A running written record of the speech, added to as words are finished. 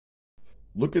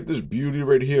Look at this beauty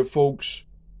right here, folks.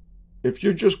 If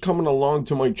you're just coming along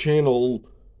to my channel,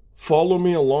 follow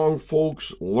me along,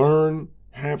 folks. Learn,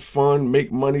 have fun,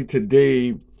 make money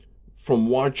today from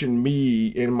watching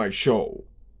me and my show.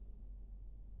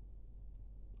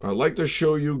 I'd like to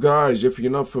show you guys, if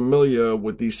you're not familiar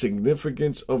with the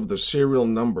significance of the serial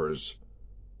numbers.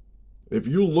 If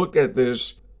you look at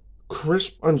this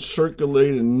crisp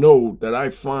uncirculated note that I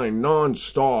find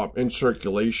non-stop in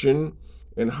circulation,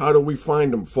 and how do we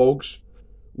find them, folks?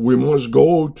 We must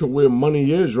go to where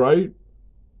money is, right?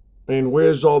 And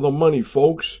where's all the money,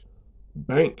 folks?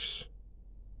 Banks.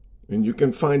 And you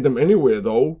can find them anywhere,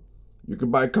 though. You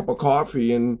can buy a cup of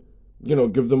coffee and,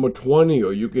 give them a 20,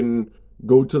 or you can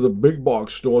go to the big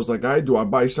box stores like I do. I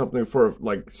buy something for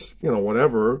like,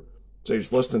 whatever. Say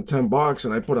it's less than $10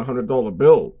 and I put a $100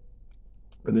 bill.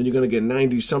 And then you're going to get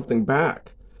 90 something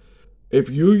back. If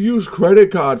you use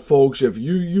credit card, folks, if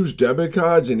you use debit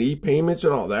cards and e-payments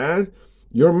and all that,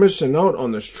 you're missing out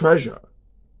on this treasure.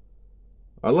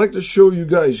 I'd like to show you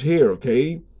guys here,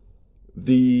 okay,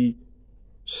 the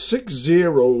 6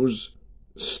 zeros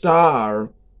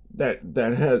star that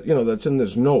has, that's in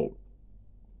this note.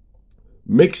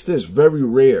 Makes this very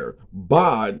rare.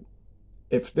 But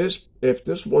if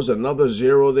this was another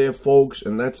zero there, folks,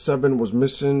 and that 7 was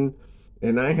missing,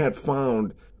 and I had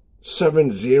found 7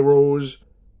 zeros,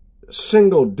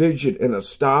 single digit in a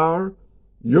star,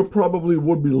 you probably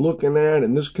would be looking at,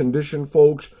 in this condition,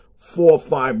 folks, 4 or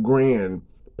 5 grand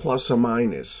plus or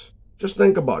minus. Just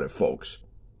think about it, folks.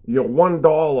 Your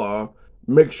 $1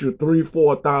 makes you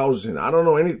 3,000-4,000. I don't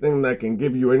know anything that can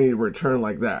give you any return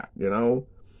like that,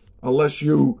 unless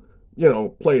you,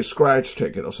 play a scratch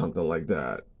ticket or something like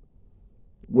that,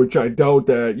 which I doubt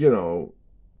that,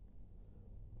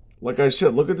 Like I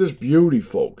said, look at this beauty,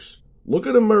 folks. Look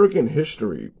at American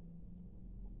history.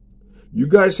 You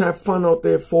guys have fun out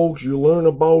there, folks. You learn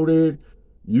about it.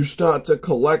 You start to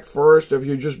collect first if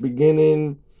you're just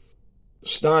beginning.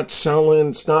 Start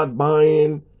selling, start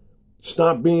buying,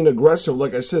 stop being aggressive.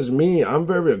 Like I says, I'm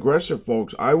very aggressive,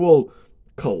 folks. I will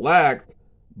collect,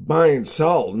 buy and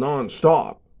sell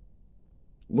nonstop.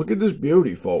 Look at this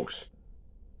beauty, folks.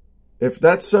 If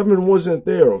that 7 wasn't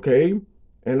there, okay,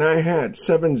 and I had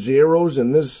 7 zeros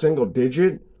in this single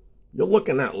digit, you're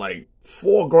looking at like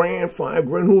 4 grand, 5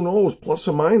 grand, who knows, plus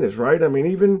or minus, right? I mean,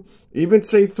 even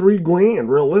say 3 grand,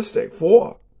 realistic,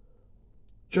 4.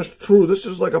 Just true. This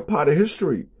is like a part of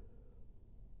history.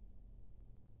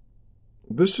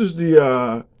 This is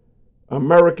the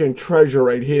American treasure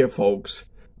right here, folks.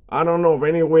 I don't know of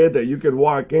anywhere that you could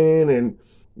walk in and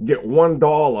get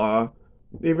 $1,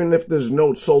 even if this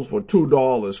note sold for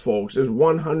 $2, folks. It's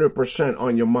 100%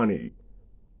 on your money.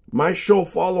 My show,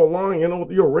 follow along. You know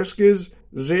what your risk is?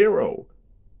 0.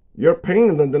 You're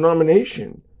paying the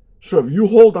denomination. So if you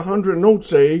hold 100 notes,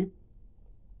 say,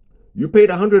 you paid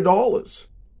 $100.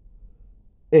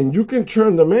 And you can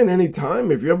turn them in anytime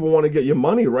if you ever want to get your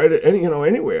money right at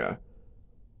anywhere.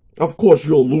 Of course,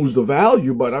 you'll lose the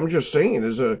value, but I'm just saying,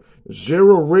 there's a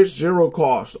 0 risk, 0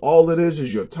 cost. All it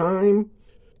is your time,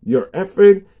 your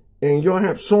effort, and you'll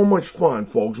have so much fun,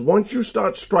 folks. Once you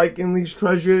start striking these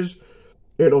treasures,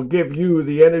 it'll give you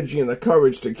the energy and the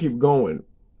courage to keep going.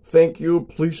 Thank you.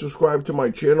 Please subscribe to my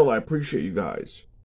channel. I appreciate you guys.